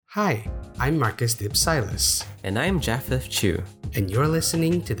Hi, I'm Marcus Dip Silas. And I'm Japheth Chu. And you're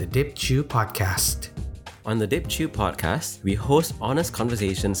listening to the Dip Chu Podcast. On the Dip Chu Podcast, we host honest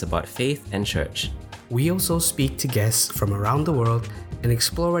conversations about faith and church. We also speak to guests from around the world and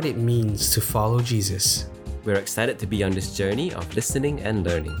explore what it means to follow Jesus. We're excited to be on this journey of listening and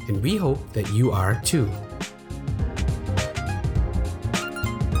learning. And we hope that you are too.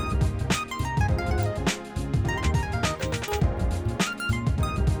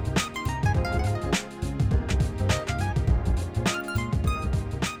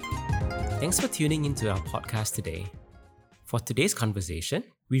 Thanks for tuning into our podcast today. For today's conversation,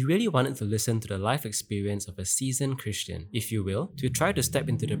 we really wanted to listen to the life experience of a seasoned Christian, if you will, to try to step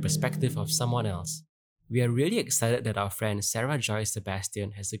into the perspective of someone else. We are really excited that our friend Sarah Joy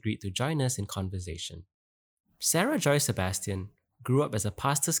Sebastian has agreed to join us in conversation. Sarah Joy Sebastian grew up as a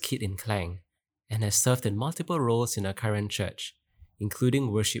pastor's kid in Klang and has served in multiple roles in her current church,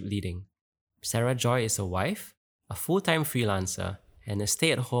 including worship leading. Sarah Joy is a wife, a full-time freelancer, and a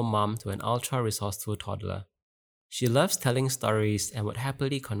stay-at-home mom to an ultra-resourceful toddler. She loves telling stories and would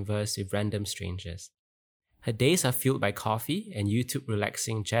happily converse with random strangers. Her days are fueled by coffee and YouTube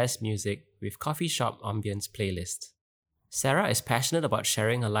relaxing jazz music with coffee shop ambience playlists. Sarah is passionate about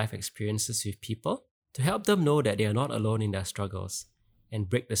sharing her life experiences with people to help them know that they are not alone in their struggles and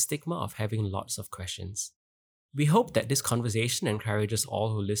break the stigma of having lots of questions. We hope that this conversation encourages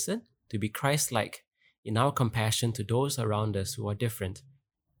all who listen to be Christ-like in our compassion to those around us who are different,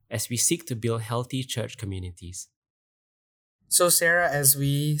 as we seek to build healthy church communities. So Sarah, as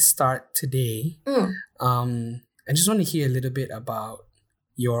we start today, I just want to hear a little bit about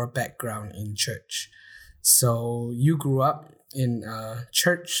your background in church. So you grew up in a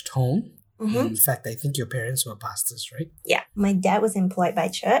church home. Mm-hmm. In fact, I think your parents were pastors, right? Yeah, my dad was employed by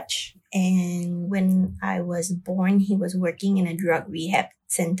church. And when I was born, he was working in a drug rehab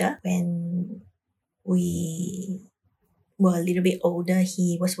center. When we were a little bit older,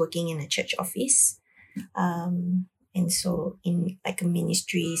 he was working in a church office. And so in like a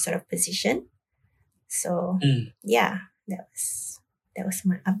ministry sort of position. So yeah, that was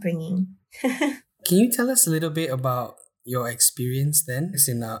my upbringing. Can you tell us a little bit about your experience then? It's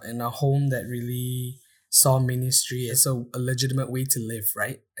in a home that really saw ministry as a legitimate way to live,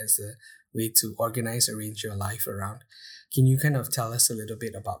 right? As a way to arrange your life around. Can you kind of tell us a little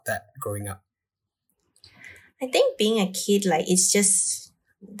bit about that growing up? I think being a kid, like, it's just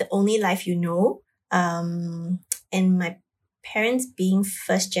the only life you know. And my parents being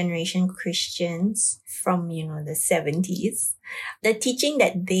first generation Christians from, the 70s, the teaching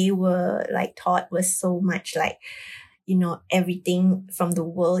that they were like taught was so much like, everything from the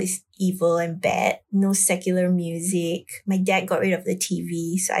world is evil and bad. No secular music. My dad got rid of the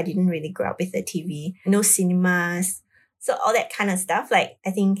TV, so I didn't really grow up with the TV. No cinemas. So all that kind of stuff, like,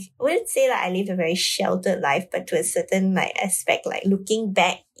 I think, I wouldn't say like I lived a very sheltered life, but to a certain like aspect, like looking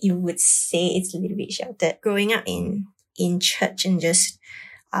back, you would say it's a little bit sheltered. Growing up in church and just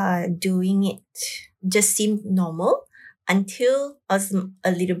doing it just seemed normal until I was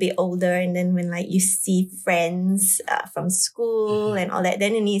a little bit older. And then when like you see friends from school and all that,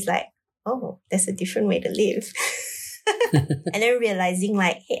 then it's like, oh, there's a different way to live. And then realizing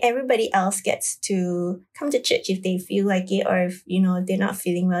like, hey, everybody else gets to come to church if they feel like it, or if, they're not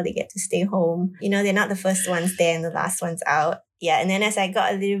feeling well, they get to stay home. They're not the first ones there and the last ones out. Yeah. And then as I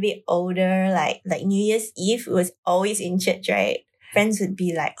got a little bit older, like New Year's Eve was always in church, right? Friends would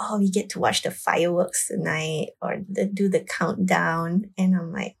be like, oh, we get to watch the fireworks tonight or do the countdown. And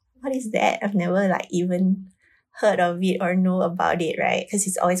I'm like, what is that? I've never like even heard of it or know about it, right? Because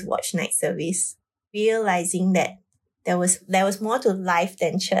it's always watch night service. Realizing that there was more to life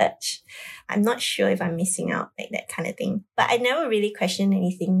than church. I'm not sure if I'm missing out, like that kind of thing. But I never really questioned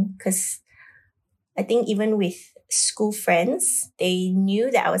anything because I think even with school friends, they knew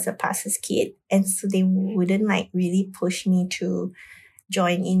that I was a pastor's kid. And so they wouldn't like really push me to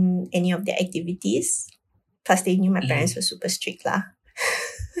join in any of their activities. Plus they knew my parents were super strict lah.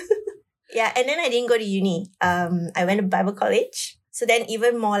 Yeah, and then I didn't go to uni. I went to Bible college. So then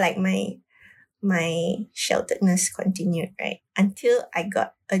even more like my shelteredness continued, right? Until I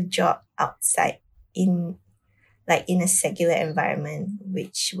got a job outside in a secular environment,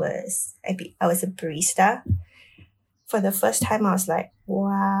 which was, I was a barista. For the first time, I was like,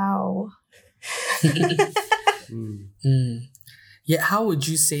 wow. Yeah, how would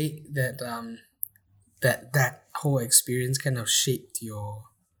you say that that whole experience kind of shaped your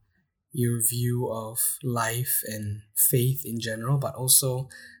view of life and faith in general, but also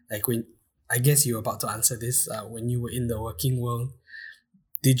like when, I guess you were about to answer this, when you were in the working world,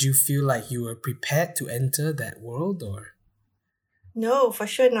 did you feel like you were prepared to enter that world or? No, for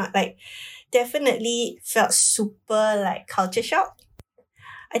sure not. Like, definitely felt super like culture shock.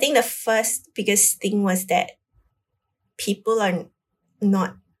 I think the first biggest thing was that people are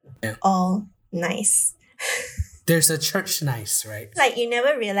not Yeah. all nice. There's a church nice, right? Like, you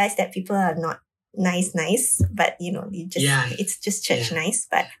never realize that people are not nice, but you just, it's just church nice.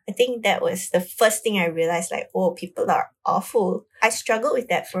 But I think that was the first thing I realized, like, oh, people are awful. I struggled with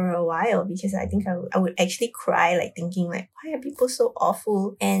that for a while because I think I would actually cry, like thinking like, why are people so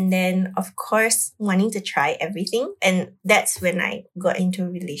awful? And then of course, wanting to try everything. And that's when I got into a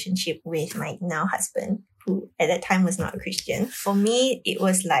relationship with my now husband, who at that time was not a Christian. For me, it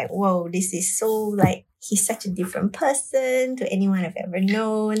was like, whoa, this is so like, he's such a different person to anyone I've ever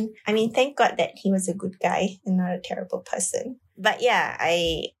known. I mean, thank God that he was a good guy and not a terrible person. But yeah,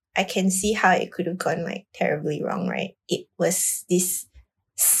 I can see how it could have gone like terribly wrong, right? It was this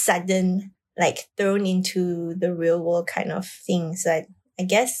sudden, like thrown into the real world kind of thing. So I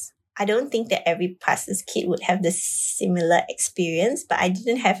guess I don't think that every pastor's kid would have the similar experience, but I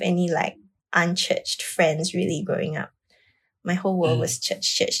didn't have any like unchurched friends really growing up. My whole world was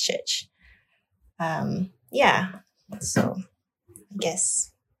church. Yeah, so I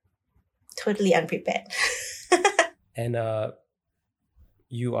guess totally unprepared. And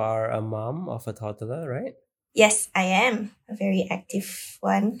you are a mom of a toddler, right? Yes, I am a very active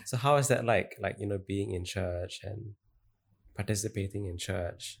one. So how is that like being in church and participating in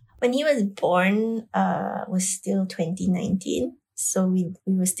church? When he was born, was still 2019. So we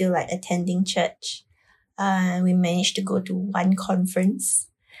were still like attending church. We managed to go to one conference,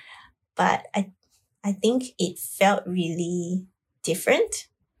 but I think it felt really different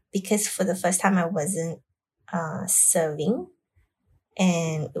because for the first time I wasn't serving,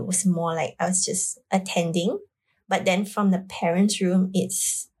 and it was more like I was just attending. But then from the parents' room,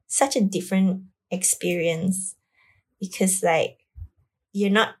 it's such a different experience because like you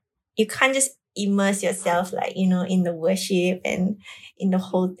can't just immerse yourself like, in the worship and in the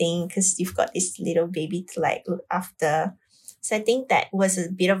whole thing because you've got this little baby to like look after. So I think that was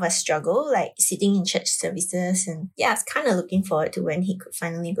a bit of a struggle, like sitting in church services. And yeah, I was kind of looking forward to when he could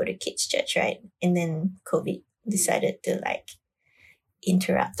finally go to kids' church, right? And then COVID decided to like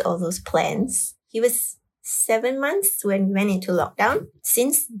interrupt all those plans. He was 7 months when we went into lockdown.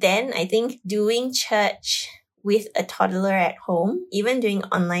 Since then, I think doing church with a toddler at home, even doing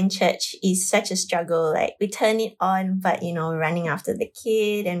online church, is such a struggle. Like we turn it on, but running after the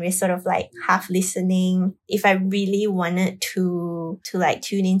kid, and we're sort of like half listening. If I really wanted to like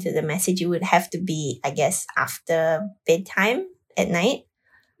tune into the message, it would have to be, I guess, after bedtime at night,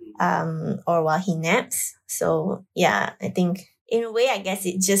 or while he naps. So yeah, I think in a way, I guess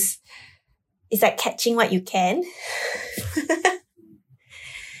it's like catching what you can.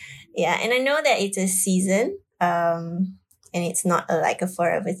 Yeah, and I know that it's a season, and it's not like a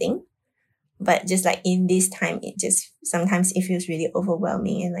forever thing. But just like in this time, sometimes it feels really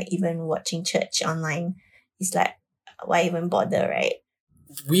overwhelming. And like even watching church online, it's like, why even bother, right?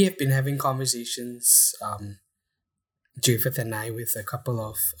 We have been having conversations, Japheth and I, with a couple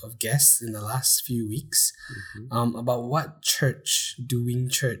of guests in the last few weeks, about what doing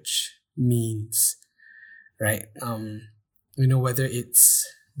church means, right? Whether it's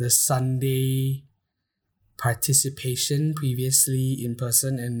the Sunday participation previously in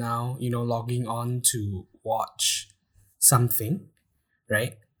person and now, logging on to watch something,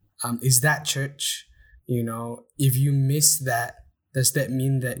 right? Is that church? If you miss that, does that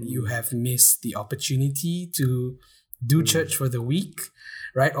mean that you have missed the opportunity to do church for the week,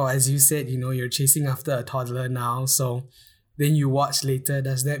 right? Or as you said, you're chasing after a toddler now, so then you watch later.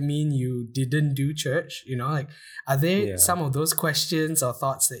 Does that mean you didn't do church? Are there some of those questions or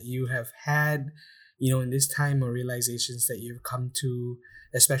thoughts that you have had, in this time, or realizations that you've come to,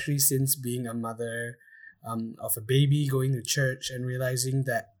 especially since being a mother of a baby, going to church and realizing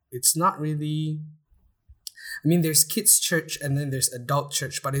that it's not really, there's kids church and then there's adult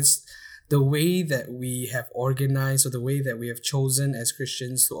church, but it's the way that we have organized, or the way that we have chosen as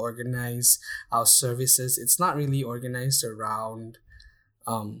Christians to organize our services. It's not really organized around,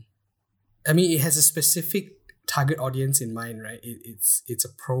 it has a specific target audience in mind, right? It's a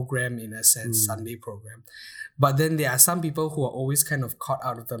program, in a sense, Sunday program. But then there are some people who are always kind of caught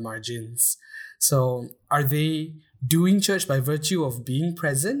out of the margins. So are they doing church by virtue of being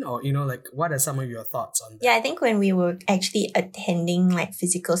present, or what are some of your thoughts on that? Yeah, I think when we were actually attending like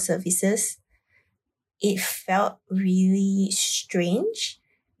physical services, it felt really strange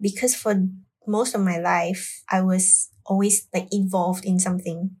because for most of my life I was always like involved in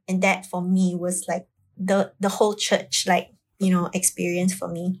something, and that for me was like the whole church experience for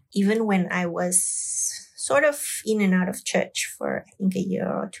me. Even when I was sort of in and out of church for I think a year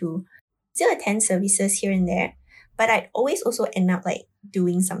or two. Still attend services here and there, but I'd always also end up like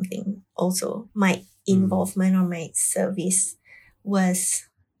doing something also. My involvement or my service was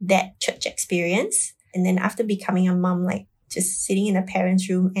that church experience. And then after becoming a mom, like just sitting in a parent's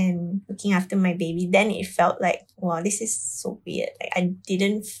room and looking after my baby, then it felt like, wow, this is so weird. Like I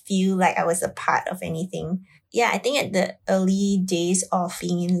didn't feel like I was a part of anything. Yeah, I think at the early days of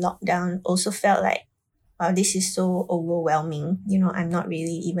being in lockdown also felt like, wow, this is so overwhelming. You know, I'm not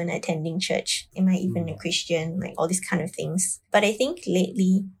really even attending church. Am I even a Christian? Like all these kind of things. But I think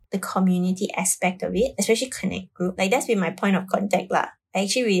lately, the community aspect of it, especially Connect group, like that's been my point of contact lah. I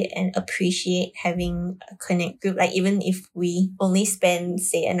actually really appreciate having a Connect group. Like even if we only spend,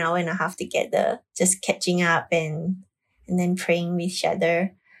 say, an hour and a half together, just catching up and then praying with each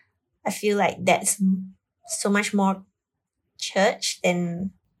other, I feel like that's so much more church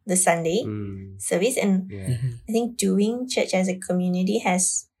than the Sunday service. And I think doing church as a community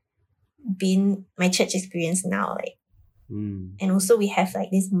has been my church experience now. Like, and also we have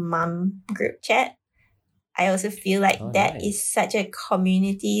like this mom group chat. I also feel like that is such a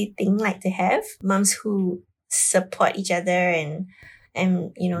community thing, like to have moms who support each other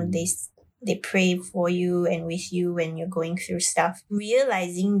and you know, they pray for you and with you when you're going through stuff.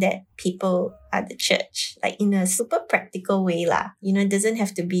 Realizing that people are the church, like in a super practical way lah. You know, it doesn't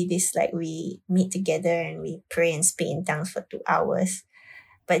have to be this like we meet together and we pray and speak in tongues for 2 hours,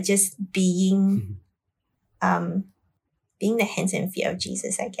 but just being the hands and feet of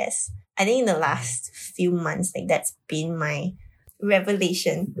Jesus, I guess. I think in the last few months, like that's been my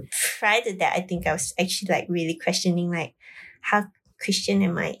revelation. Prior to that, I think I was actually like really questioning like how Christian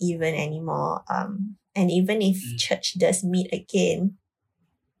am I even anymore? And even if church does meet again,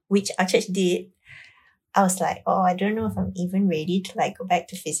 which our church did, I was like, oh, I don't know if I'm even ready to like go back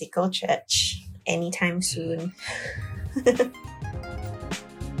to physical church anytime soon.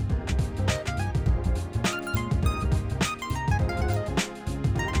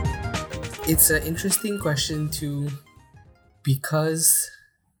 It's an interesting question too, because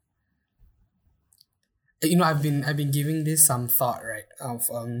you know I've been giving this some thought, right? Of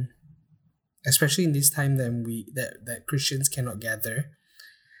especially in this time that Christians cannot gather,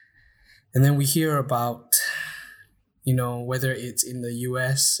 and then we hear about, you know, whether it's in the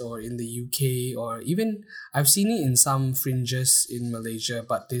US or in the UK, or even I've seen it in some fringes in Malaysia,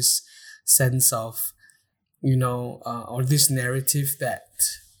 but this sense of, you know, or this narrative that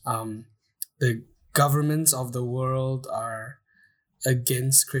the governments of the world are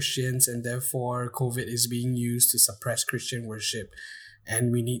against Christians and therefore COVID is being used to suppress Christian worship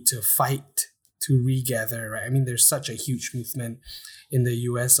and we need to fight to regather, right? I mean, there's such a huge movement in the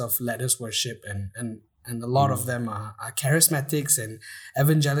US of let us worship, and a lot of them are charismatics and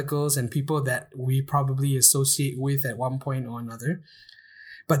evangelicals and people that we probably associate with at one point or another.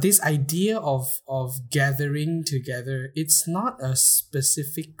 But this idea of gathering together, it's not a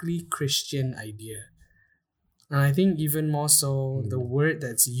specifically Christian idea. And I think even more so, the word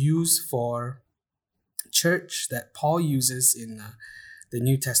that's used for church that Paul uses in the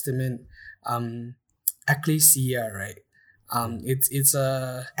New Testament, ecclesia, right? It's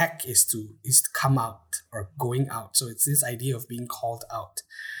a ek is to come out or going out. So it's this idea of being called out.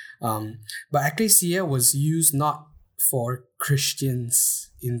 But ecclesia was used not for Christians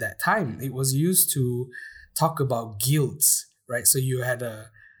in that time. It was used to talk about guilds, right? So you had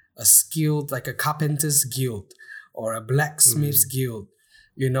a skilled, like a carpenter's guild or a blacksmith's guild,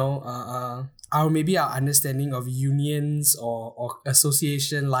 you know, or maybe our understanding of unions or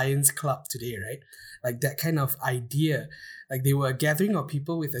association, Lions Club today, right? Like that kind of idea. Like they were a gathering of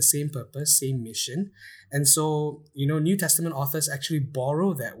people with the same purpose, same mission. And so, you know, New Testament authors actually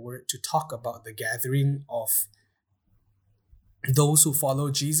borrow that word to talk about the gathering of those who follow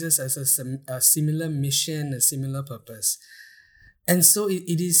Jesus as a similar mission, a similar purpose. And so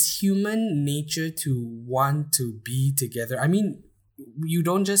it is human nature to want to be together. I mean, you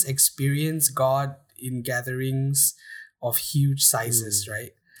don't just experience God in gatherings of huge sizes,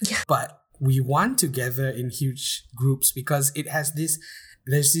 right? Yeah. But we want to gather in huge groups because there's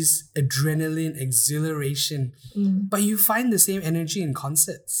this adrenaline, exhilaration. But you find the same energy in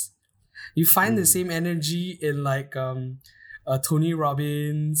concerts. You find the same energy in like Tony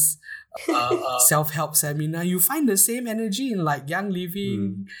Robbins, self-help seminar. You find the same energy in like Young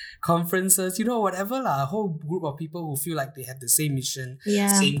Living conferences, you know, whatever lah. A whole group of people who feel like they have the same mission,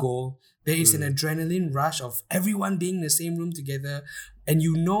 same goal. There is an adrenaline rush of everyone being in the same room together, and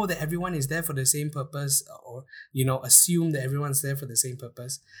you know that everyone is there for the same purpose, or you know, assume that everyone's there for the same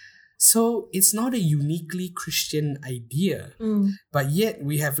purpose. So it's not a uniquely Christian idea, but yet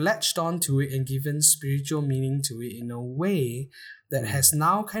we have latched on to it and given spiritual meaning to it in a way that has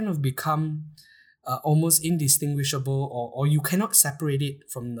now kind of become almost indistinguishable, or you cannot separate it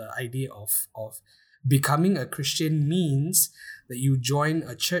from the idea of becoming a Christian means that you join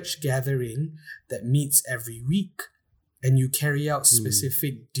a church gathering that meets every week and you carry out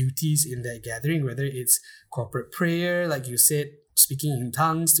specific duties in that gathering, whether it's corporate prayer, like you said, speaking in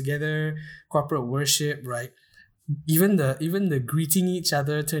tongues together, corporate worship, right? Even the greeting each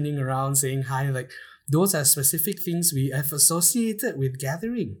other, turning around, saying hi, like those are specific things we have associated with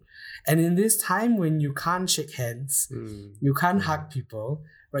gathering. And in this time when you can't shake hands, you can't hug people,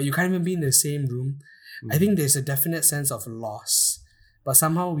 right? You can't even be in the same room. I think there's a definite sense of loss. But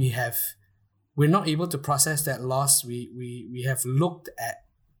somehow we're not able to process that loss. We have looked at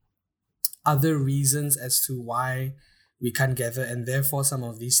other reasons as to why we can't gather, and therefore some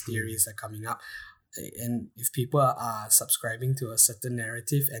of these theories are coming up. And if people are subscribing to a certain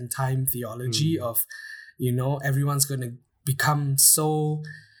narrative and time theology of, everyone's going to become so...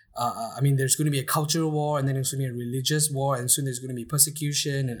 there's going to be a cultural war, and then there's going to be a religious war, and soon there's going to be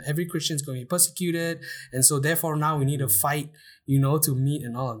persecution, and every Christian's going to be persecuted, and so therefore now we need to fight, to meet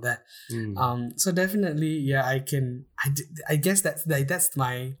and all of that. So definitely, yeah, I guess that's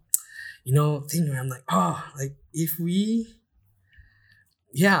my, thing where I'm like, if we,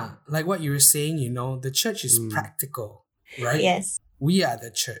 like what you were saying, the church is practical, right? Yes. We are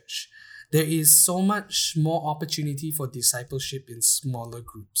the church. There is so much more opportunity for discipleship in smaller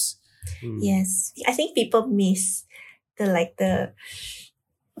groups. Yes. I think people miss the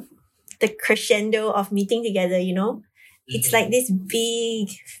crescendo of meeting together, It's like this big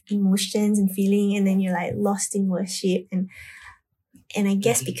emotions and feeling, and then you're like lost in worship. And I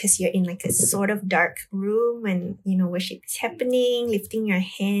guess because you're in like a sort of dark room and, worship is happening, lifting your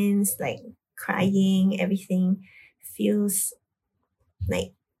hands, like crying, everything feels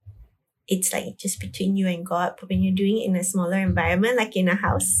like it's like just between you and God. But when you're doing it in a smaller environment, like in a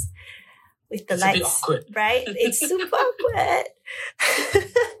house with the lights, a bit awkward. Right? It's super awkward.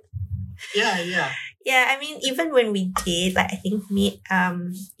 Yeah. Yeah, I mean, even when we did, I think meet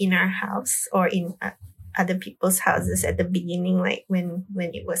in our house or in other people's houses at the beginning, like when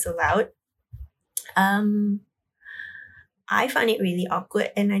it was allowed, I found it really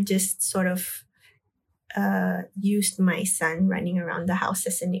awkward, and I just sort of used my son running around the house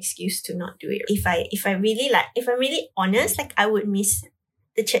as an excuse to not do it. If I'm really honest, I would miss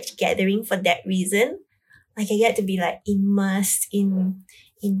the church gathering for that reason. I get to be immersed in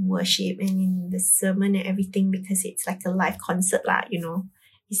worship and in the sermon and everything, because it's like a live concert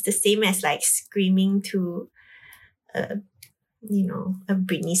It's the same as screaming to a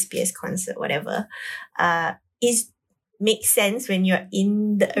Britney Spears concert, whatever. Makes sense when you're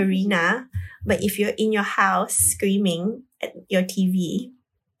in the arena, but if you're in your house screaming at your TV,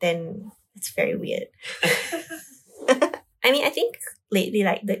 then it's very weird. I think lately,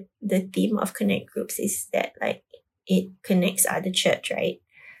 the theme of Connect Groups is that it connects other church, right?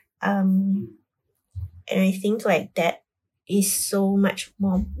 And I think that is so much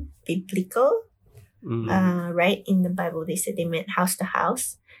more biblical, right? In the Bible, they said they met house to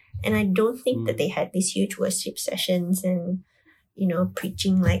house. And I don't think that they had these huge worship sessions and,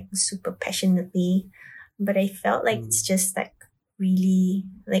 preaching super passionately. But I felt it's just really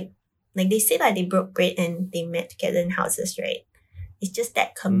they say they broke bread and they met together in houses, right? It's just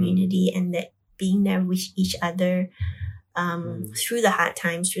that community and that being there with each other through the hard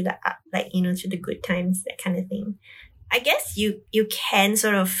times, through the through the good times, that kind of thing. I guess you can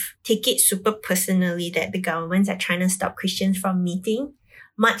sort of take it super personally that the governments are trying to stop Christians from meeting,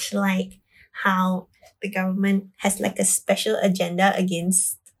 much like how the government has a special agenda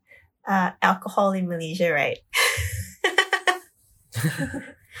against alcohol in Malaysia, right?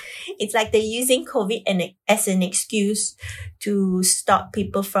 It's they're using COVID as an excuse to stop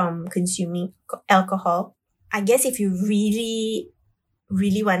people from consuming alcohol. I guess if you really,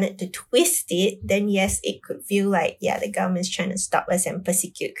 really wanted to twist it, then yes, it could feel the government's trying to stop us and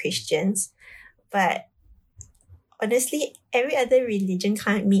persecute Christians. But honestly, every other religion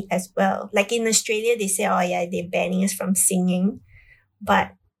can't meet as well. In Australia, they say, they're banning us from singing.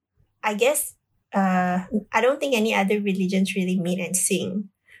 But I guess, I don't think any other religions really meet and sing.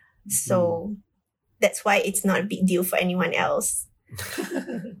 So that's why it's not a big deal for anyone else.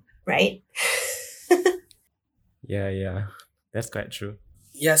 Right? Yeah. That's quite true.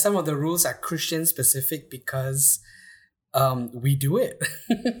 Yeah, some of the rules are Christian specific because we do it.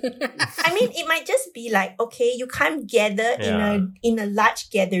 It might just be okay, you can't gather in a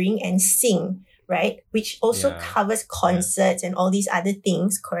large gathering and sing, right? Which also covers concerts and all these other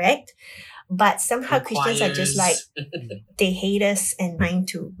things, correct? But somehow Christians are just like, they hate us and trying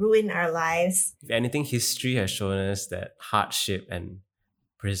to ruin our lives. If anything, history has shown us that hardship and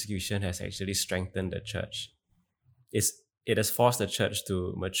persecution has actually strengthened the church. It has forced the church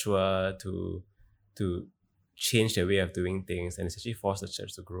to mature, to change their way of doing things, and it's actually forced the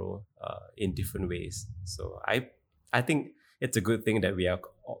church to grow in different ways. So I think it's a good thing that we are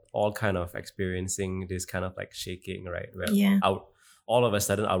all kind of experiencing this kind of like shaking, right? Where all of a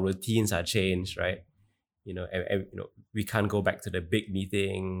sudden our routines are changed, right? And we can't go back to the big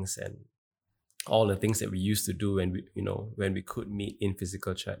meetings and all the things that we used to do when we could meet in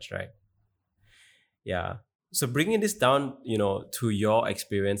physical church, right? Yeah. So bringing this down, to your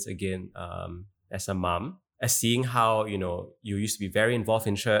experience again, as a mom, as seeing how, you used to be very involved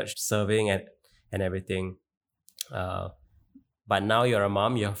in church, serving and everything. But now you're a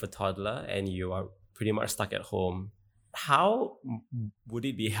mom, you have a toddler, and you are pretty much stuck at home. How would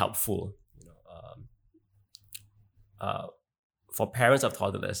it be helpful, for parents of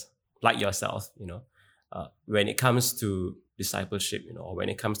toddlers like yourself, when it comes to discipleship, or when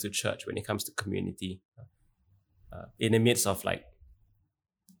it comes to church, when it comes to community, in the midst of like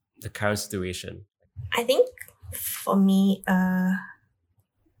the current situation? I think for me, I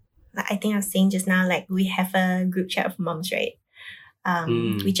think I was saying just now, like we have a group chat of moms, right?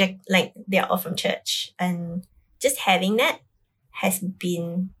 Which are like, they're all from church, and just having that has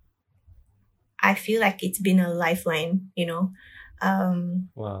been, I feel like it's been a lifeline,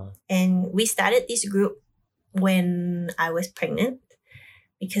 Wow. And we started this group when I was pregnant,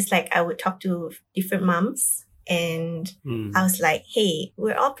 because like I would talk to different moms, and I was like, hey,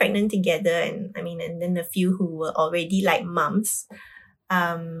 we're all pregnant together, and then a few who were already like moms,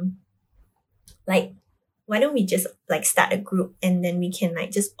 like, why don't we just like start a group, and then we can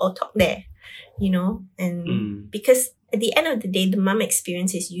like just all talk there, and because at the end of the day, the mom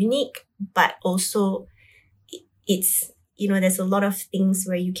experience is unique, but also it's, there's a lot of things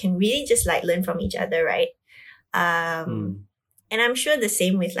where you can really just like learn from each other, right? And I'm sure the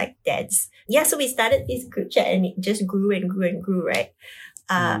same with like dads. Yeah, so we started this group chat and it just grew and grew and grew, right?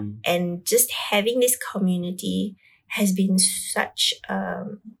 And just having this community has been such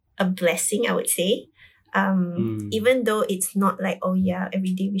a blessing, I would say. Even though it's not like, oh yeah,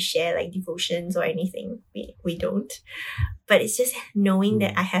 every day we share like devotions or anything. We don't. But it's just knowing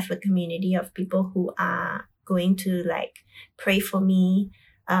that I have a community of people who are going to like pray for me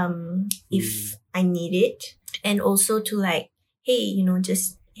if I need it. And also to like, hey,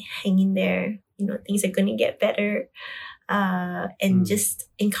 just hang in there. Things are going to get better. And just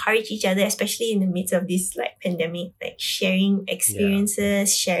encourage each other, especially in the midst of this like pandemic, like sharing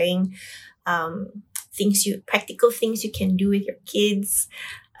experiences, sharing practical things you can do with your kids.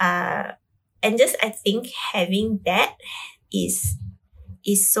 And just, I think having that is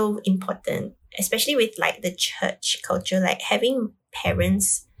so important, especially with like the church culture, like having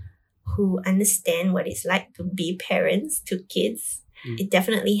parents who understand what it's like to be parents to kids. It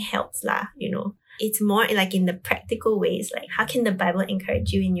definitely helps lah, It's more like in the practical ways, like how can the Bible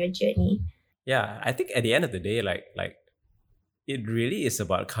encourage you in your journey? Yeah, I think at the end of the day, like it really is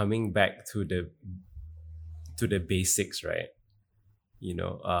about coming back to the basics, right?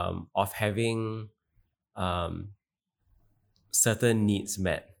 Of having certain needs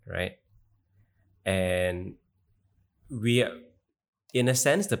met, right? And in a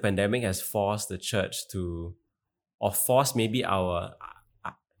sense, the pandemic has forced the church or forced maybe our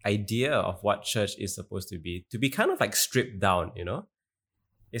idea of what church is supposed to be kind of like stripped down,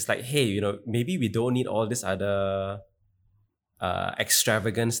 It's like, hey, maybe we don't need all this other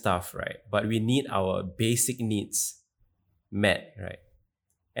extravagant stuff, right? But we need our basic needs met, right?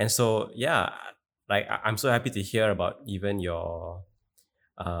 And so, yeah, like I'm so happy to hear about even your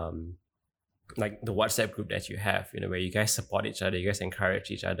like the WhatsApp group that you have, where you guys support each other, you guys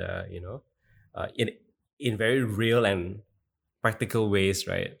encourage each other, in very real and practical ways,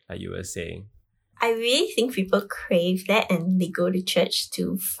 right? Like you were saying. I really think people crave that and they go to church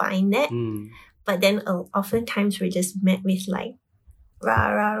to find that. But then oftentimes we're just met with like, rah,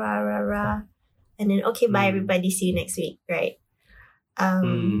 rah, rah, rah, rah. And then, okay, bye everybody, see you next week, right?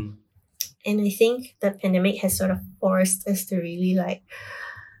 And I think the pandemic has sort of forced us to really like,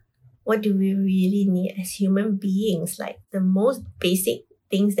 what do we really need as human beings? Like the most basic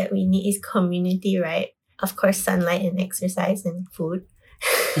things that we need is community, right? Of course, sunlight and exercise and food.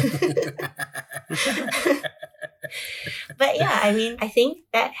 But yeah, I think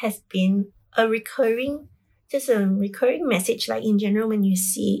that has been a recurring message, like in general, when you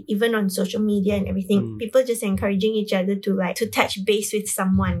see even on social media and everything, people just encouraging each other to touch base with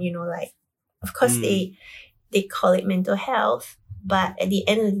someone, like Of course, they call it mental health, but at the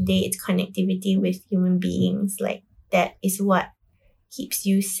end of the day, it's connectivity with human beings. Like, that is what keeps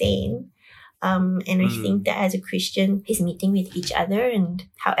you sane. And I think that as a Christian, is meeting with each other, and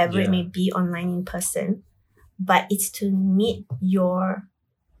however it may be, online, in person, but it's to meet your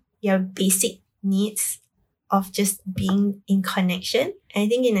basic needs of just being in connection. And I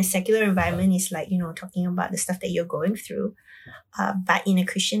think in a secular environment, it's like, talking about the stuff that you're going through. But in a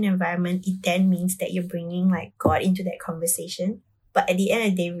Christian environment, it then means that you're bringing like God into that conversation. But at the end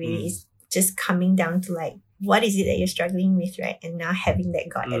of the day, really, it's just coming down to like, what is it that you're struggling with, right? And now having that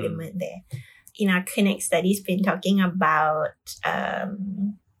God element there. In our Connect studies, been talking about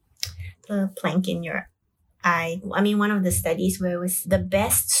the plank in your eye. I mean, one of the studies where it was the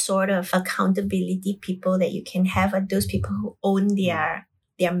best sort of accountability people that you can have are those people who own their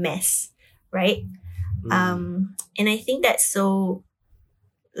mess, right? And I think that's so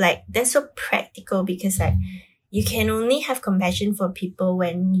practical, because like, you can only have compassion for people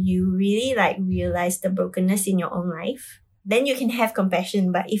when you really like realize the brokenness in your own life. Then you can have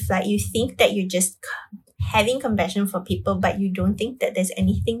compassion. But if like you think that you're just having compassion for people, but you don't think that there's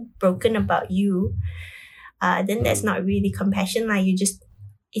anything broken about you, then that's not really compassion. Like,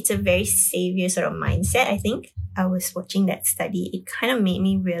 it's a very savior sort of mindset. I think I was watching that study. It kind of made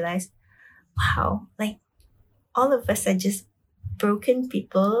me realize, wow, like all of us are just broken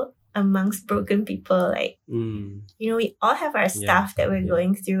people amongst broken people. Like, we all have our stuff that we're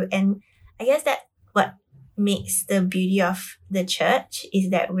going through. And I guess that what makes the beauty of the church is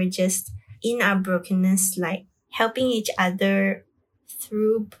that we're just in our brokenness, like helping each other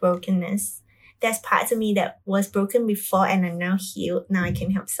through brokenness. There's parts of me that was broken before and are now healed. Now I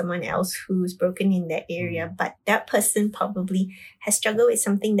can help someone else who's broken in that area. But that person probably has struggled with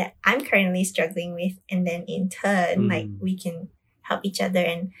something that I'm currently struggling with. And then in turn, like, we can help each other,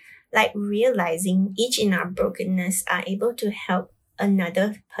 and like realizing each in our brokenness are able to help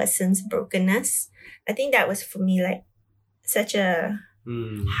another person's brokenness. I think that was for me like such a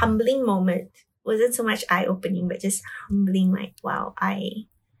humbling moment. Wasn't so much eye-opening, but just humbling, like, wow,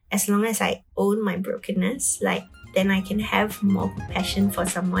 as long as I own my brokenness, like, then I can have more compassion for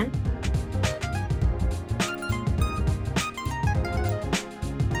someone.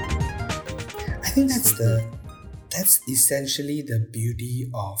 I think that's essentially the beauty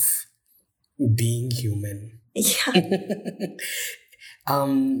of being human. Yeah.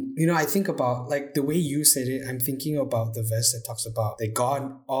 I think about like the way you said it, I'm thinking about the verse that talks about the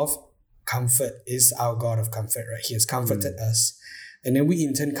God of comfort is our God of comfort, right? He has comforted us. And then we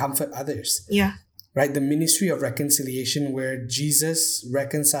in turn comfort others. Yeah. Right? The ministry of reconciliation, where Jesus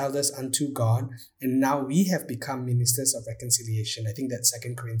reconciled us unto God, and now we have become ministers of reconciliation. I think that's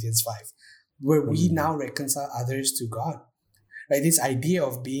 2 Corinthians 5, where we now reconcile others to God. Right? This idea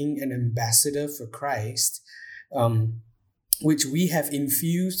of being an ambassador for Christ, which we have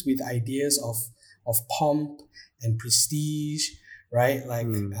infused with ideas of pomp and prestige, right? Like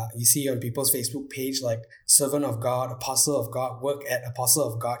you see on people's Facebook page, like servant of God, apostle of God, work at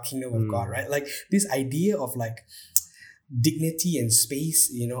apostle of God, kingdom of God, right? Like this idea of like dignity and space,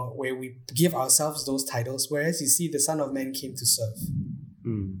 where we give ourselves those titles, whereas you see the Son of Man came to serve.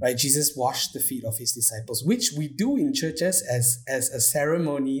 Right? Jesus washed the feet of his disciples, which we do in churches as a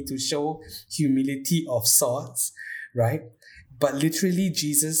ceremony to show humility of sorts, right? But literally,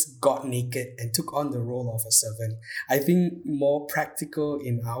 Jesus got naked and took on the role of a servant. I think more practical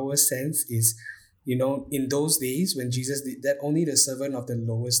in our sense is, in those days when Jesus did that, only the servant of the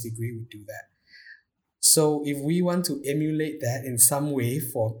lowest degree would do that. So if we want to emulate that in some way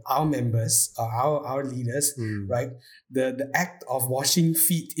for our members or our leaders, right, the act of washing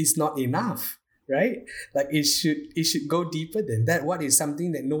feet is not enough, right? Like it should go deeper than that. What is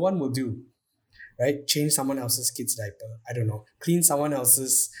something that no one will do? Right? Change someone else's kid's diaper. I don't know. Clean someone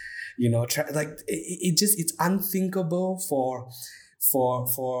else's, it's unthinkable for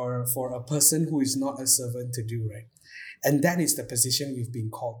a person who is not a servant to do, right? And that is the position we've been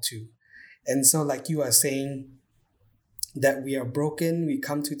called to. And so like you are saying that we are broken, we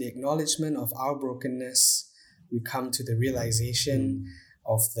come to the acknowledgement of our brokenness, we come to the realization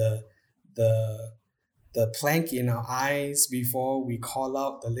of the plank in our eyes before we call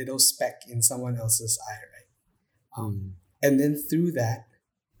out the little speck in someone else's eye, right? And then through that,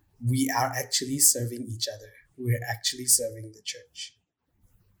 we are actually serving each other. We're actually serving the church.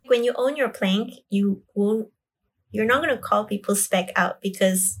 When you own your plank, you're not going to call people speck out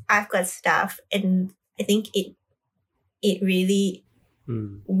because I've got stuff. And I think it really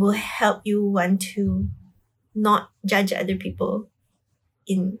will help you want to not judge other people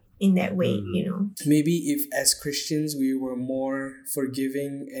in in that way, Maybe if as Christians we were more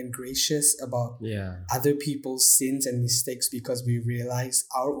forgiving and gracious about other people's sins and mistakes because we realize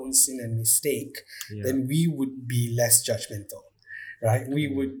our own sin and mistake, then we would be less judgmental, right? We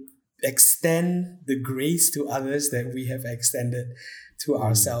would extend the grace to others that we have extended to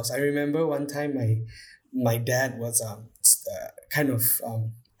ourselves. I remember one time my dad was kind of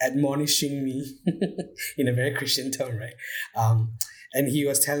admonishing me in a very Christian tone, right? And he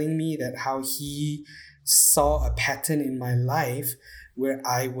was telling me that how he saw a pattern in my life where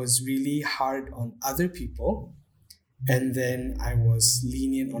I was really hard on other people and then I was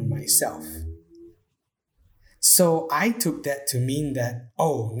lenient on myself. So I took that to mean that,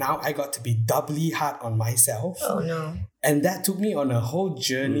 now I got to be doubly hard on myself. Oh no. And that took me on a whole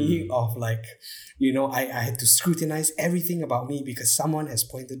journey of I had to scrutinize everything about me because someone has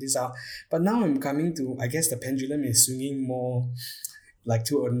pointed this out. But now I'm coming to, I guess the pendulum is swinging more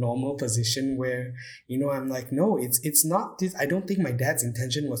to a normal position where, I'm like, no, it's not this. I don't think my dad's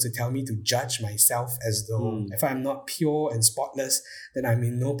intention was to tell me to judge myself as though if I'm not pure and spotless, then I'm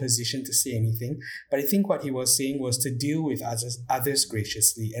in no position to say anything. But I think what he was saying was to deal with others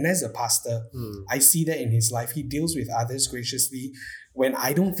graciously. And as a pastor, I see that in his life. He deals with others graciously when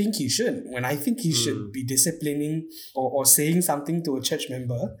I don't think he should. When I think he should be disciplining or saying something to a church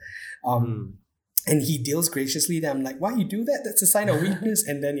member, and he deals graciously, then I'm like, why you do that? That's a sign of weakness.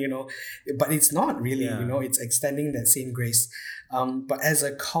 And then, but it's not really, it's extending that same grace. But as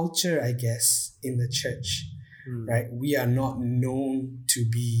a culture, I guess, in the church, right, we are not known to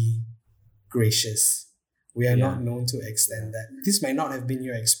be gracious. We are not known to extend that. This might not have been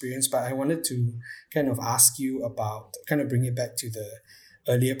your experience, but I wanted to kind of ask you about, kind of bring it back to the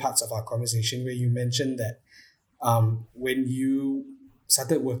earlier parts of our conversation where you mentioned that when you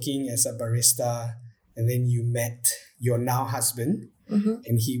started working as a barista and then you met your now husband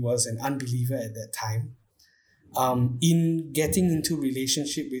and he was an unbeliever at that time. In getting into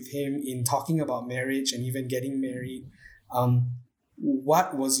relationship with him, in talking about marriage and even getting married,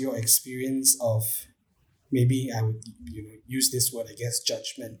 what was your experience of, maybe I would use this word, I guess,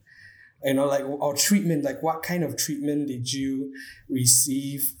 judgment, or treatment? What kind of treatment did you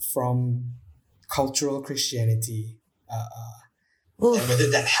receive from cultural Christianity? And whether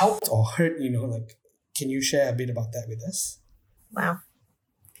that helped or hurt, can you share a bit about that with us? Wow.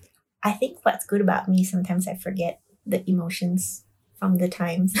 I think what's good about me, sometimes I forget the emotions from the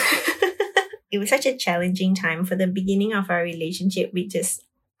times. It was such a challenging time. For the beginning of our relationship,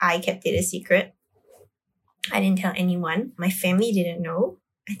 I kept it a secret. I didn't tell anyone. My family didn't know.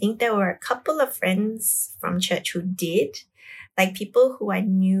 I think there were a couple of friends from church who did. People who I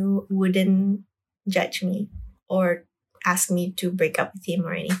knew wouldn't judge me or ask me to break up with him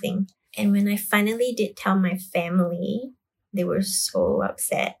or anything. And when I finally did tell my family, they were so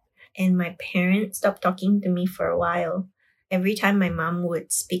upset. And my parents stopped talking to me for a while. Every time my mom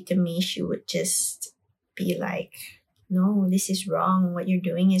would speak to me, she would just be like, no, this is wrong. What you're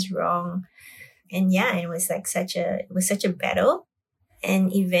doing is wrong. And it was such a battle.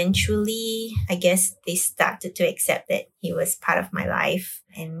 And eventually, I guess they started to accept that he was part of my life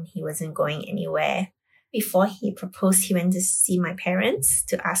and he wasn't going anywhere. Before he proposed, he went to see my parents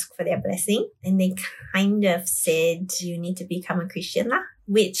to ask for their blessing. And they kind of said, you need to become a Christian lah,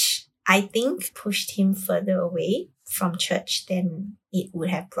 which I think pushed him further away from church than it would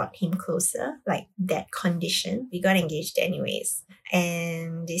have brought him closer, that condition. We got engaged anyways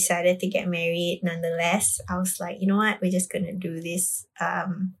and decided to get married nonetheless. I was like, you know what, we're just going to do this.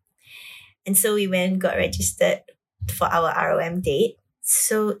 And so we got registered for our ROM date.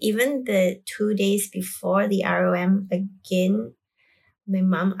 So even the 2 days before the ROM, again, my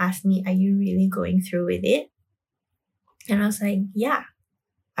mom asked me, are you really going through with it? And I was like, yeah.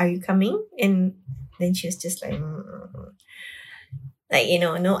 Are you coming? And then she was just like,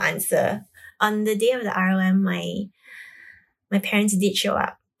 no answer. On the day of the ROM, my parents did show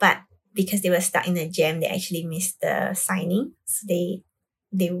up, but because they were stuck in a jam, they actually missed the signing. So they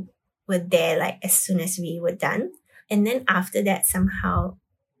were there as soon as we were done. And then after that, somehow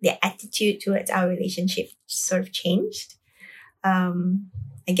their attitude towards our relationship sort of changed.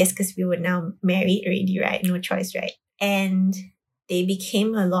 I guess because we were now married already, right? No choice, right? And they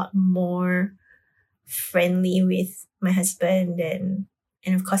became a lot more friendly with my husband. And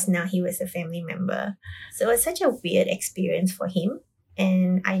of course, now he was a family member. So it was such a weird experience for him.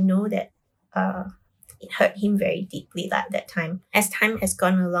 And I know that it hurt him very deeply at that time. As time has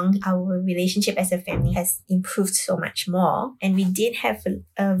gone along, our relationship as a family has improved so much more. And we did have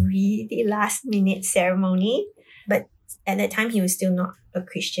a really last-minute ceremony. But at that time, he was still not a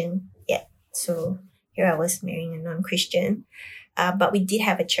Christian yet. So here I was marrying a non-Christian. But we did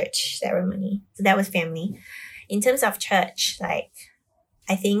have a church ceremony. So that was family. In terms of church, like,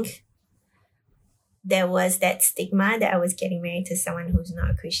 I think there was that stigma that I was getting married to someone who's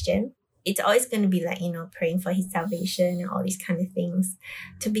not a Christian. It's always going to be like, praying for his salvation and all these kind of things.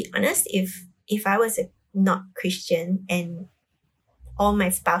 To be honest, if I was a not Christian and all my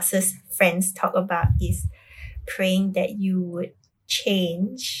spouse's friends talk about is praying that you would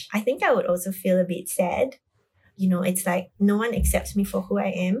change, I think I would also feel a bit sad. It's like no one accepts me for who I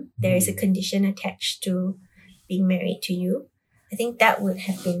am. There is a condition attached to being married to you. I think that would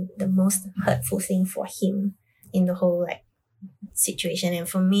have been the most hurtful thing for him in the whole like situation. And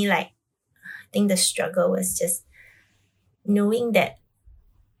for me, like, I think the struggle was just knowing that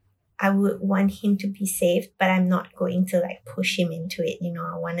I would want him to be saved, but I'm not going to like push him into it.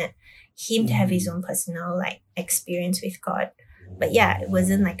 I wanted him to have his own personal like experience with God. But yeah, it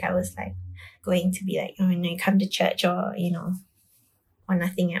wasn't like I was like going to be like, you come to church or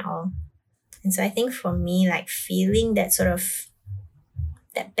nothing at all. And so I think for me, like feeling that sort of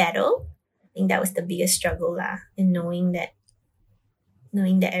that battle, I think that was the biggest struggle lah. And knowing that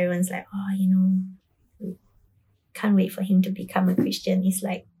everyone's like, can't wait for him to become a Christian. It's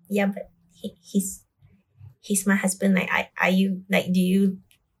like, yeah, but he's my husband. Like, are you like, do you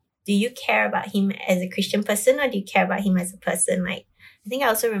care about him as a Christian person, or do you care about him as a person? Like, I think I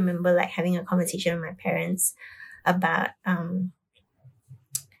also remember like having a conversation with my parents about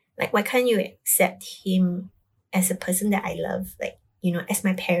like, why can't you accept him as a person that I love? Like, as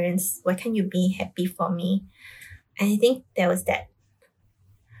my parents, why can't you be happy for me? And I think there was that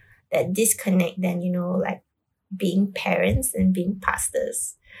disconnect then, like being parents and being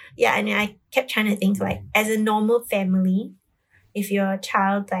pastors. Yeah, and I kept trying to think like, as a normal family, if your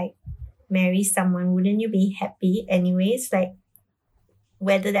child like marries someone, wouldn't you be happy anyways? Like,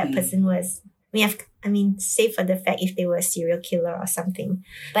 whether that person was, save for the fact if they were a serial killer or something.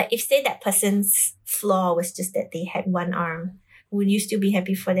 But if say that person's flaw was just that they had one arm, would you still be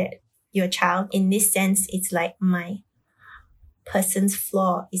happy for that, your child? In this sense, it's like my person's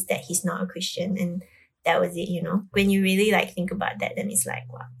flaw is that he's not a Christian, and that was it. When you really like think about that, then it's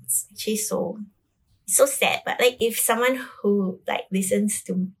like, wow, it's actually so sad. But like, if someone who like listens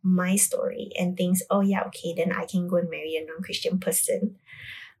to my story and thinks, oh yeah, okay, then I can go and marry a non-Christian person,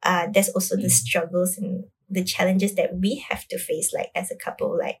 there's also the struggles and the challenges that we have to face like as a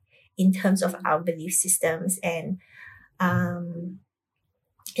couple, like in terms of our belief systems and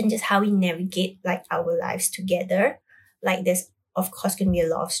just how we navigate like our lives together. Like, there's of course going to be a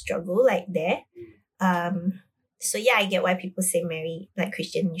lot of struggle like there. So yeah, I get why people say marry like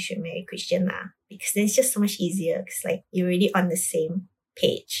Christian, you should marry Christian lah, because then it's just so much easier because like you're really on the same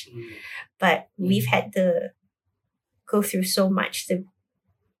page. But we've had to go through so much to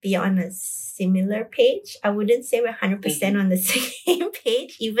be on a similar page. I wouldn't say we're 100% on the same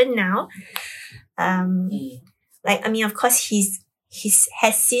page even now. Of course he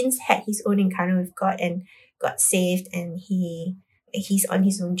has since had his own encounter with God and got saved, and he's on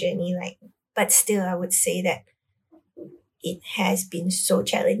his own journey. Like, but still, I would say that it has been so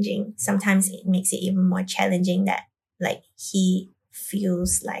challenging. Sometimes it makes it even more challenging that like he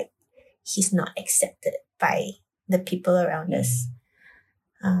feels like he's not accepted by the people around us.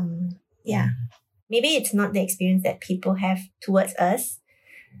 Maybe it's not the experience that people have towards us.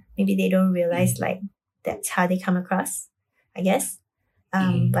 Maybe they don't realize like that's how they come across, I guess.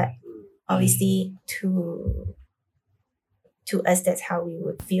 But obviously to us, that's how we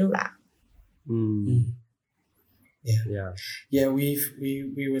would feel lah. Yeah.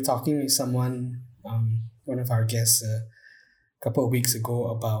 We were talking with someone, one of our guests, a couple of weeks ago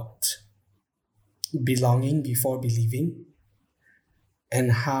about belonging before believing,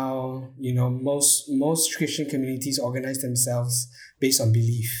 and how most Christian communities organize themselves based on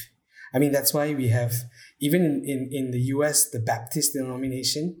belief. That's why we have, even in the US, the Baptist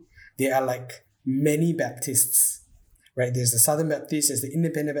denomination, there are like many Baptists. Right, there's the Southern Baptist, there's the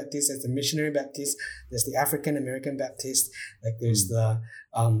Independent Baptist, there's the Missionary Baptist, there's the African American Baptist, like there's the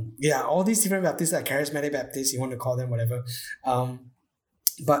all these different Baptists, like Charismatic Baptists, you want to call them whatever.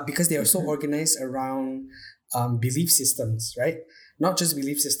 But because they are so organized around belief systems, right? Not just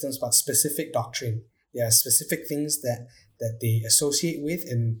belief systems, but specific doctrine. There are specific things that they associate with,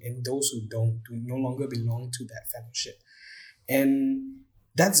 and those who don't do no longer belong to that fellowship. And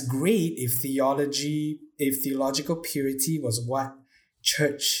that's great if theological purity was what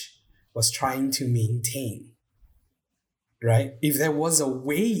church was trying to maintain, right? If there was a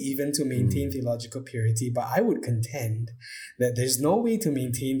way even to maintain theological purity, but I would contend that there's no way to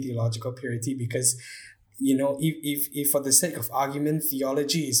maintain theological purity because if for the sake of argument,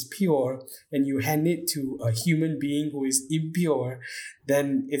 theology is pure and you hand it to a human being who is impure,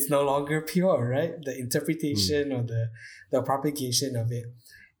 then it's no longer pure, right? The interpretation or the propagation of it.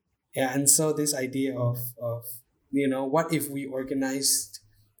 Yeah, and so this idea of what if we organized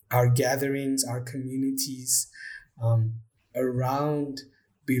our gatherings, our communities, around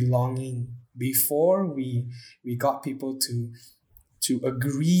belonging before we got people to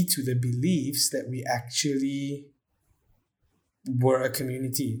agree to the beliefs that we actually were a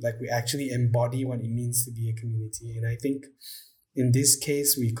community, like we actually embody what it means to be a community. And I think in this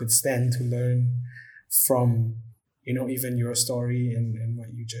case, we could stand to learn from, even your story and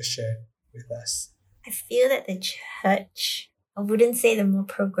what you just shared with us. I feel that the church, I wouldn't say the more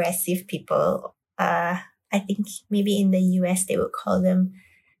progressive people, I think maybe in the US they would call them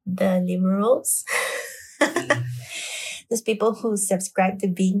the liberals. Those people who subscribe to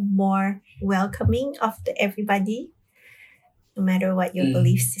being more welcoming of everybody, no matter what your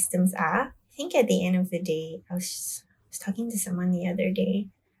belief systems are. I think at the end of the day, I was talking to someone the other day,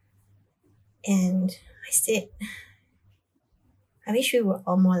 and I said, I wish we were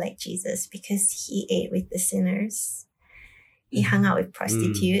all more like Jesus, because he ate with the sinners. He hung out with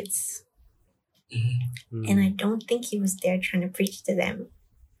prostitutes. And I don't think he was there trying to preach to them.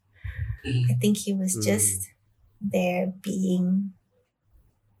 I think he was just there being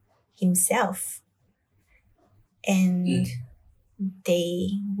himself. And they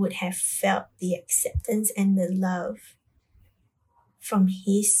would have felt the acceptance and the love from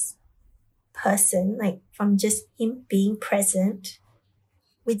his person, like from just him being present,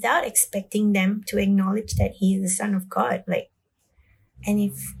 without expecting them to acknowledge that he is the Son of God. And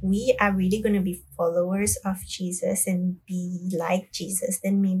if we are really going to be followers of Jesus and be like Jesus,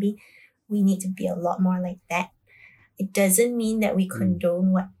 then maybe we need to be a lot more like that. It doesn't mean that we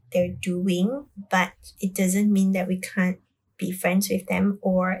condone what they're doing, but it doesn't mean that we can't be friends with them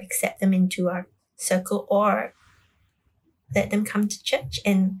or accept them into our circle or let them come to church.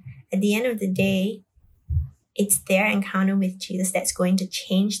 And at the end of the day, it's their encounter with Jesus that's going to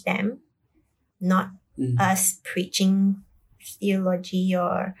change them, not us preaching theology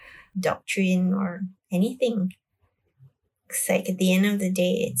or doctrine or anything. It's like at the end of the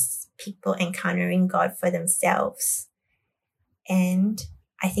day, it's people encountering God for themselves. And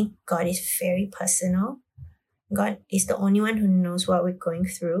I think God is very personal. God is the only one who knows what we're going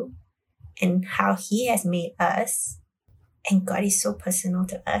through and how he has made us. And God is so personal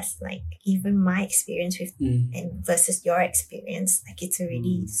to us. Like even my experience with and versus your experience, like it's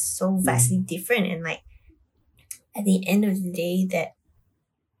already so vastly different. And like at the end of the day,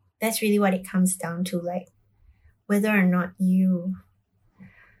 that's really what it comes down to. Like whether or not you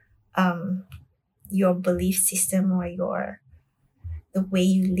your belief system or the way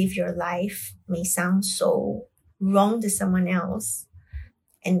you live your life may sound so wrong to someone else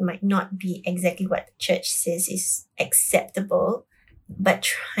and might not be exactly what the church says is acceptable, but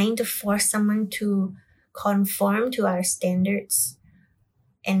trying to force someone to conform to our standards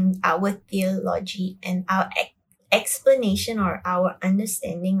and our theology and our explanation or our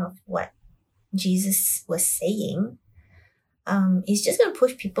understanding of what Jesus was saying, is just going to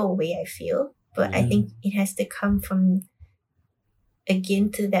push people away, I feel. But I think it has to come from,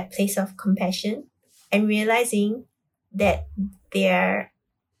 again, to that place of compassion and realizing that their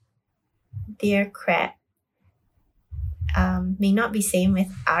crap may not be same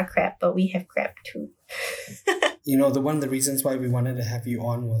with our crap, but we have crap too. One of the reasons why we wanted to have you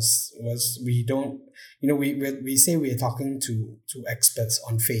on was we don't, we say we are talking to experts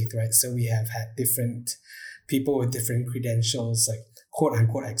on faith, right? So we have had different people with different credentials, like quote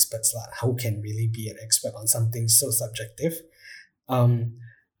unquote experts, like who can really be an expert on something so subjective.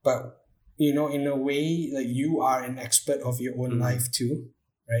 But in a way, like you are an expert of your own life too,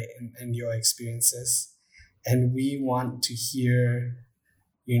 right? And your experiences. And we want to hear,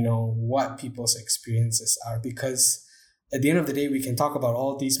 what people's experiences are, because at the end of the day, we can talk about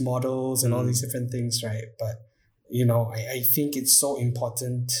all these models and all these different things, right? But, I think it's so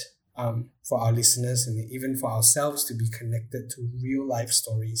important for our listeners and even for ourselves to be connected to real life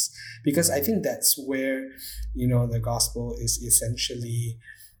stories, because I think that's where, the gospel is essentially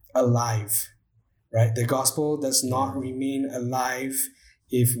alive, right? The gospel does not remain alive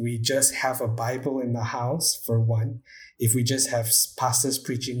if we just have a Bible in the house, for one, if we just have pastors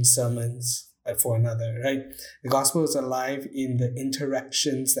preaching sermons, for another, right? The gospel is alive in the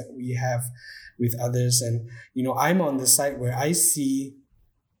interactions that we have with others. And, I'm on the side where I see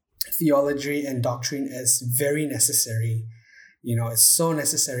theology and doctrine as very necessary. It's so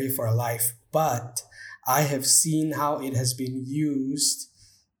necessary for our life, but I have seen how it has been used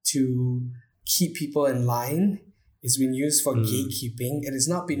to keep people in line. It's been used for gatekeeping. It has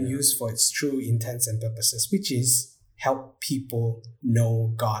not been used for its true intents and purposes, which is help people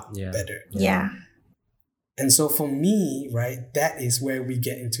know God better. Yeah. And so for me, right, that is where we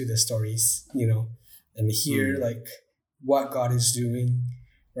get into the stories, and hear like what God is doing,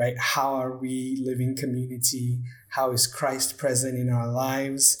 right? How are we living community? How is Christ present in our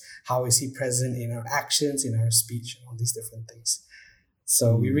lives? How is he present in our actions, in our speech, and all these different things?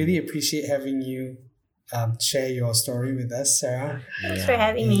 So we really appreciate having you share your story with us, Sarah. Thanks for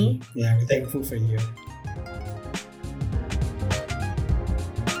having me. Yeah, we're thankful for you.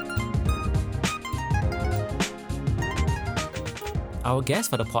 Our guest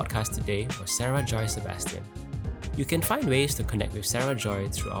for the podcast today was Sarah Joy Sebastian. You can find ways to connect with Sarah Joy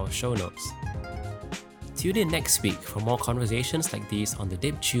through our show notes. Tune in next week for more conversations like these on the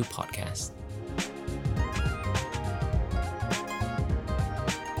Dip Chew podcast.